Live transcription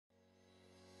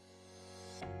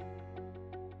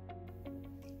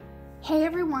Hey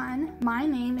everyone, my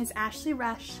name is Ashley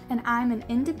Rush and I'm an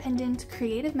independent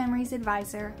creative memories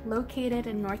advisor located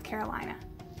in North Carolina.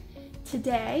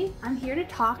 Today, I'm here to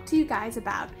talk to you guys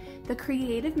about the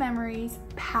Creative Memories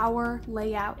Power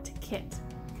Layout Kit.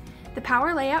 The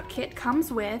Power Layout Kit comes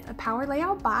with a Power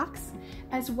Layout box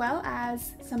as well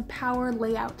as some Power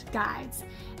Layout guides,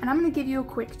 and I'm going to give you a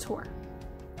quick tour.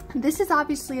 This is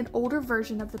obviously an older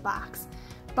version of the box,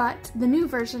 but the new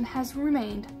version has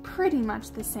remained pretty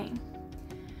much the same.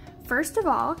 First of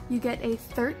all, you get a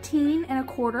 13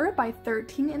 1/4 by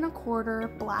 13 1/4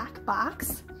 black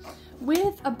box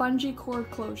with a bungee cord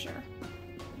closure.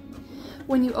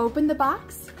 When you open the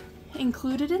box,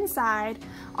 included inside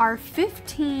are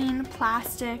 15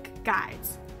 plastic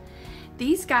guides.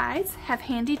 These guides have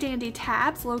handy dandy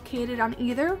tabs located on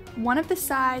either one of the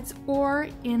sides or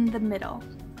in the middle.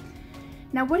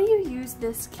 Now, what do you use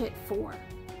this kit for?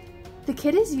 The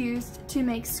kit is used to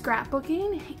make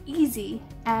scrapbooking easy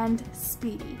and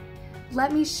speedy.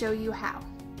 Let me show you how.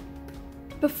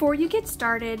 Before you get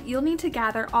started, you'll need to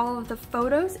gather all of the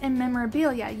photos and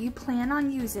memorabilia you plan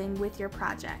on using with your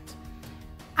project.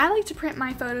 I like to print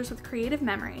my photos with Creative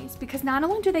Memories because not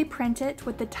only do they print it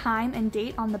with the time and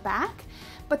date on the back,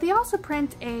 but they also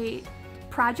print a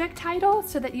project title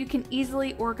so that you can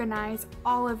easily organize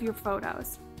all of your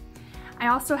photos. I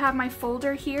also have my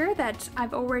folder here that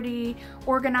I've already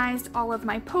organized all of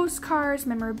my postcards,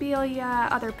 memorabilia,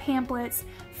 other pamphlets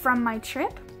from my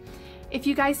trip. If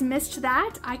you guys missed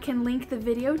that, I can link the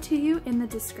video to you in the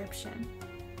description.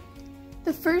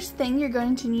 The first thing you're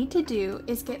going to need to do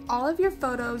is get all of your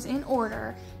photos in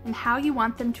order and how you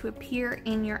want them to appear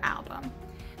in your album.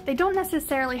 They don't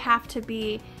necessarily have to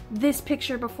be this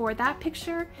picture before that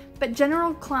picture, but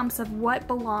general clumps of what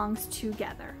belongs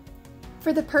together.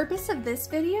 For the purpose of this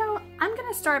video, I'm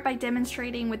going to start by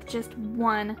demonstrating with just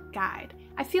one guide.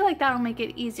 I feel like that'll make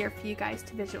it easier for you guys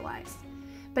to visualize.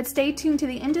 But stay tuned to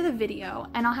the end of the video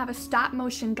and I'll have a stop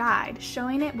motion guide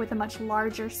showing it with a much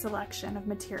larger selection of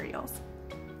materials.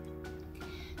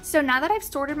 So now that I've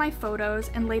sorted my photos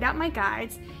and laid out my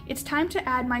guides, it's time to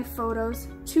add my photos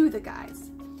to the guides.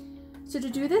 So to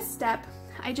do this step,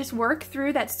 I just work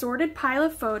through that sorted pile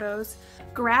of photos,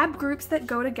 grab groups that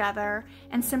go together,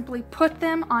 and simply put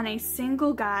them on a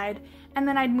single guide, and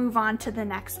then I'd move on to the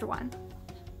next one.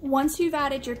 Once you've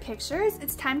added your pictures,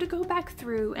 it's time to go back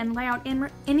through and lay out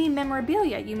any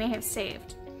memorabilia you may have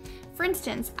saved. For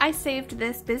instance, I saved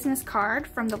this business card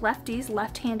from the Lefty's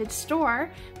Left-Handed store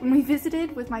when we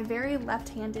visited with my very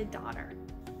left-handed daughter.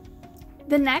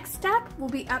 The next step will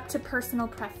be up to personal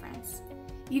preference.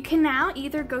 You can now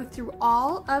either go through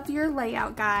all of your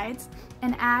layout guides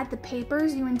and add the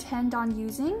papers you intend on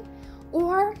using,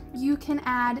 or you can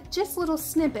add just little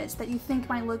snippets that you think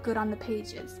might look good on the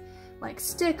pages, like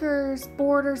stickers,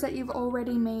 borders that you've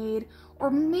already made,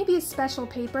 or maybe a special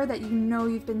paper that you know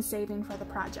you've been saving for the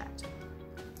project.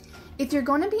 If you're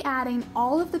going to be adding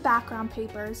all of the background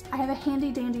papers, I have a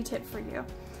handy dandy tip for you.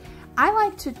 I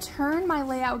like to turn my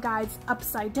layout guides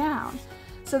upside down,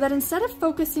 so that instead of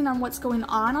focusing on what's going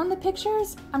on the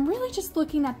pictures, I'm really just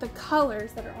looking at the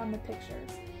colors that are on the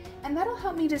pictures. And that'll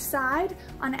help me decide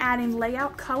on adding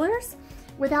layout colors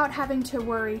without having to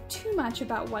worry too much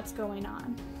about what's going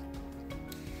on.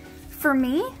 For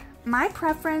me, my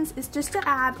preference is just to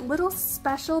add little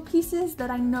special pieces that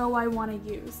I know I want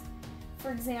to use. For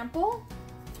example,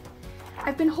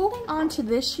 I've been holding on to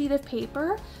this sheet of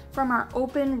paper from our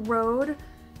open road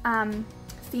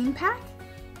theme pack.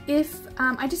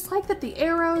 I just like that the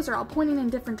arrows are all pointing in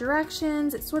different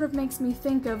directions. It sort of makes me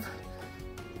think of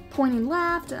pointing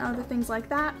left and other things like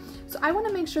that. So I want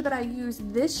to make sure that I use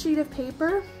this sheet of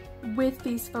paper with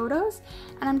these photos,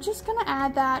 and I'm just going to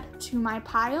add that to my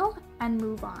pile and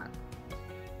move on.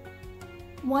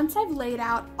 Once I've laid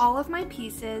out all of my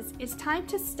pieces, it's time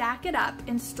to stack it up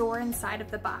and store inside of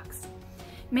the box.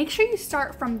 Make sure you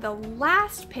start from the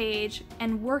last page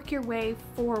and work your way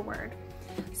forward.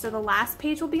 So the last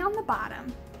page will be on the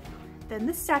bottom, then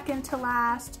the second to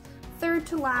last, third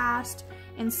to last,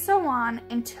 and so on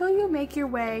until you make your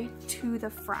way to the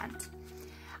front.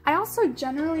 I also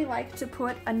generally like to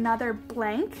put another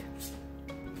blank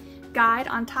guide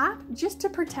on top just to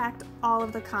protect all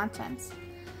of the contents.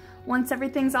 Once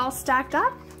everything's all stacked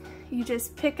up, you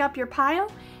just pick up your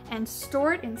pile and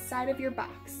store it inside of your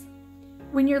box.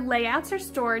 When your layouts are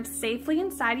stored safely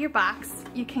inside your box,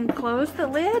 you can close the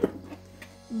lid,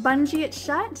 bungee it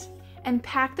shut, and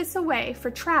pack this away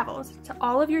for travels to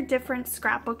all of your different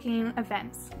scrapbooking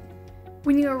events.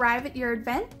 When you arrive at your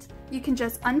event, you can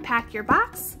just unpack your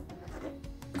box,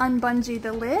 unbungee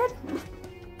the lid,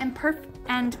 and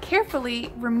and carefully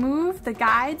remove the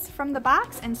guides from the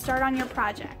box and start on your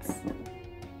projects.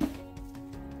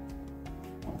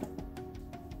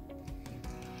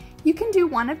 You can do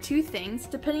one of two things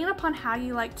depending upon how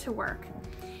you like to work.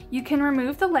 You can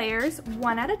remove the layers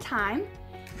one at a time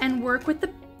and work with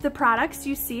the products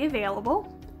you see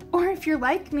available. Or if you're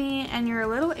like me and you're a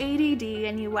little ADD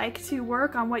and you like to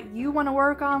work on what you want to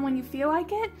work on when you feel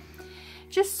like it,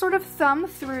 just sort of thumb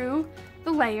through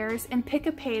the layers and pick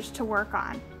a page to work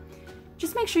on.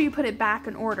 Just make sure you put it back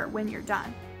in order when you're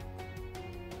done.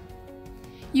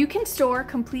 You can store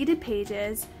completed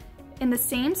pages in the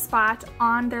same spot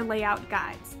on their layout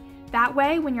guides. That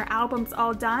way, when your album's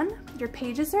all done, your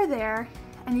pages are there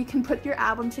and you can put your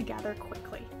album together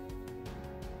quickly.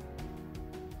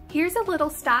 Here's a little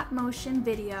stop motion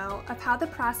video of how the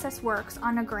process works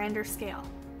on a grander scale.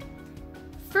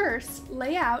 First,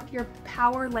 lay out your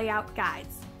power layout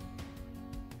guides.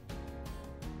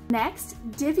 Next,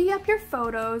 divvy up your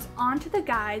photos onto the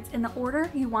guides in the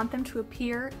order you want them to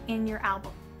appear in your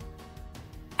album.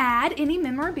 Add any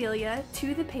memorabilia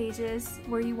to the pages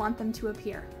where you want them to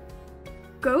appear.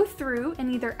 Go through and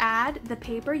either add the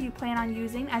paper you plan on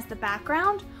using as the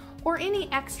background or any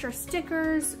extra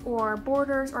stickers or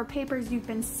borders or papers you've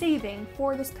been saving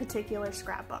for this particular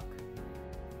scrapbook.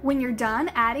 When you're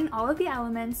done adding all of the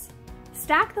elements,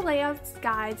 stack the layouts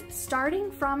guides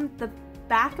starting from the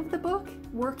back of the book,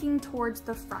 working towards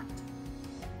the front.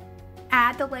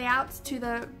 Add the layouts to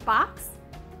the box,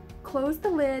 close the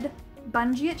lid,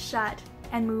 bungee it shut,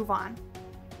 and move on.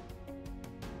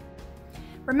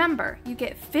 Remember, you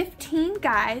get 15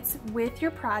 guides with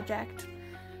your project,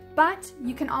 but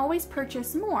you can always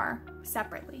purchase more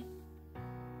separately.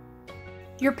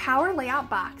 Your Power Layout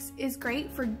box is great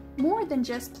for more than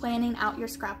just planning out your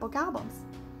scrapbook albums.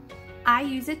 I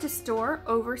use it to store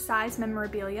oversized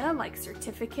memorabilia like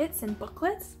certificates and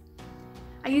booklets.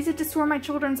 I use it to store my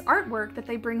children's artwork that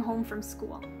they bring home from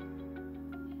school.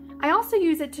 I also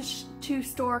use it to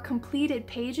store completed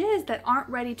pages that aren't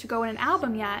ready to go in an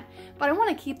album yet, but I want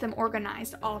to keep them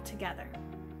organized all together.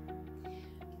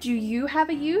 Do you have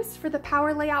a use for the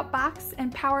Power Layout box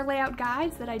and Power Layout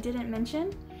guides that I didn't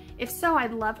mention? If so,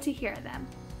 I'd love to hear them.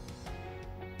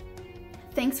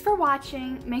 Thanks for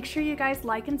watching. Make sure you guys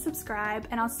like and subscribe,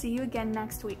 and I'll see you again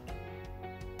next week.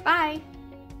 Bye!